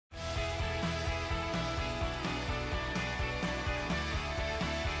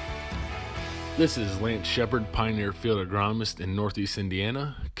This is Lance Shepherd, Pioneer Field Agronomist in Northeast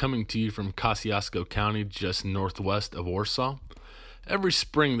Indiana, coming to you from Kosciuszko County, just northwest of Warsaw. Every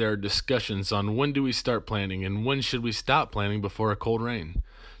spring there are discussions on when do we start planting and when should we stop planting before a cold rain.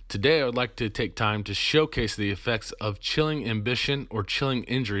 Today I would like to take time to showcase the effects of chilling imbibition or chilling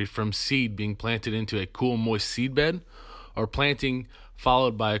injury from seed being planted into a cool, moist seed bed or planting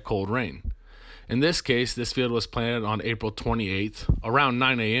followed by a cold rain. In this case, this field was planted on April 28th, around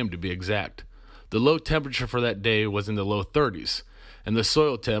 9 a.m. to be exact. The low temperature for that day was in the low 30s, and the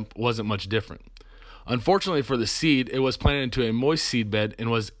soil temp wasn't much different. Unfortunately for the seed, it was planted into a moist seed bed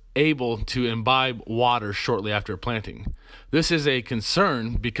and was able to imbibe water shortly after planting. This is a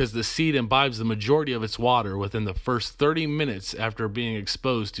concern because the seed imbibes the majority of its water within the first 30 minutes after being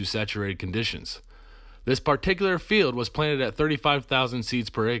exposed to saturated conditions. This particular field was planted at 35,000 seeds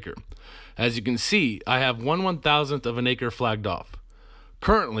per acre. As you can see, I have 1/1000th of an acre flagged off.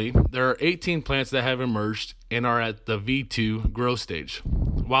 Currently, there are 18 plants that have emerged and are at the V2 growth stage,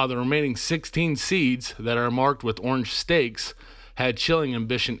 while the remaining 16 seeds that are marked with orange stakes had chilling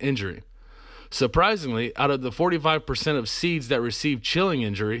imbibition injury. Surprisingly, out of the 45% of seeds that received chilling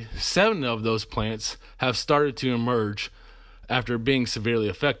injury, 7 of those plants have started to emerge after being severely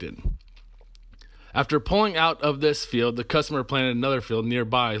affected. After pulling out of this field, the customer planted another field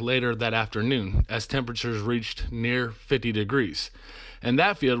nearby later that afternoon as temperatures reached near 50 degrees. And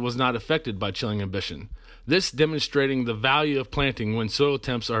that field was not affected by chilling imbibition. This demonstrating the value of planting when soil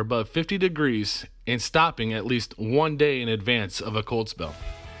temps are above 50 degrees and stopping at least one day in advance of a cold spell.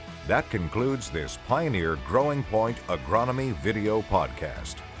 That concludes this Pioneer Growing Point Agronomy video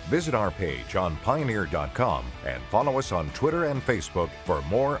podcast. Visit our page on pioneer.com and follow us on Twitter and Facebook for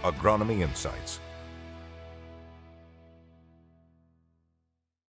more agronomy insights.